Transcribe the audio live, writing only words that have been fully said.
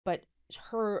But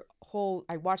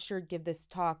I watched her give this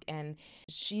talk, and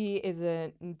she is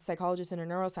a psychologist in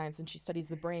neuroscience, and she studies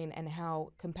the brain and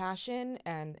how compassion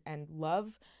and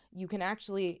love, you can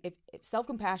actually, if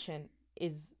self-compassion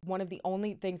is one of the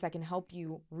only things that can help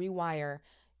you rewire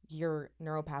your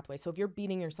neural pathway. So if you're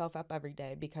beating yourself up every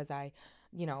day because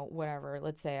whatever,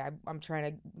 let's say I'm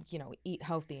trying to, eat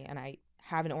healthy, and I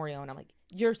have an Oreo, and I'm like,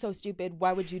 you're so stupid.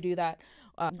 Why would you do that?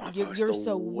 You're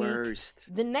so worst.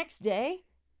 Mm-hmm. Weak. The next day,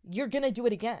 you're going to do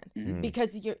it again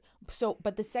because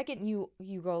but the second you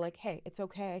go like, hey, it's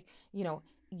okay,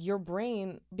 your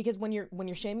brain, because when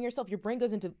you're shaming yourself, your brain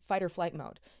goes into fight or flight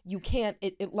mode. You can't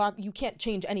you can't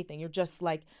change anything. You're just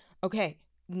like, okay,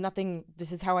 nothing,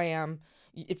 this is how I am.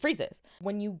 It freezes.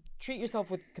 When you treat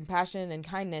yourself with compassion and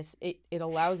kindness, it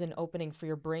allows an opening for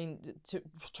your brain to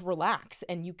relax,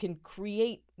 and you can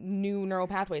create new neural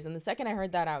pathways. And the second I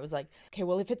heard that, I was like, okay,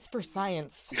 well, if it's for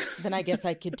science, then I guess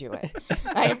I could do it.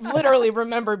 I literally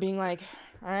remember being like,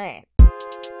 all right,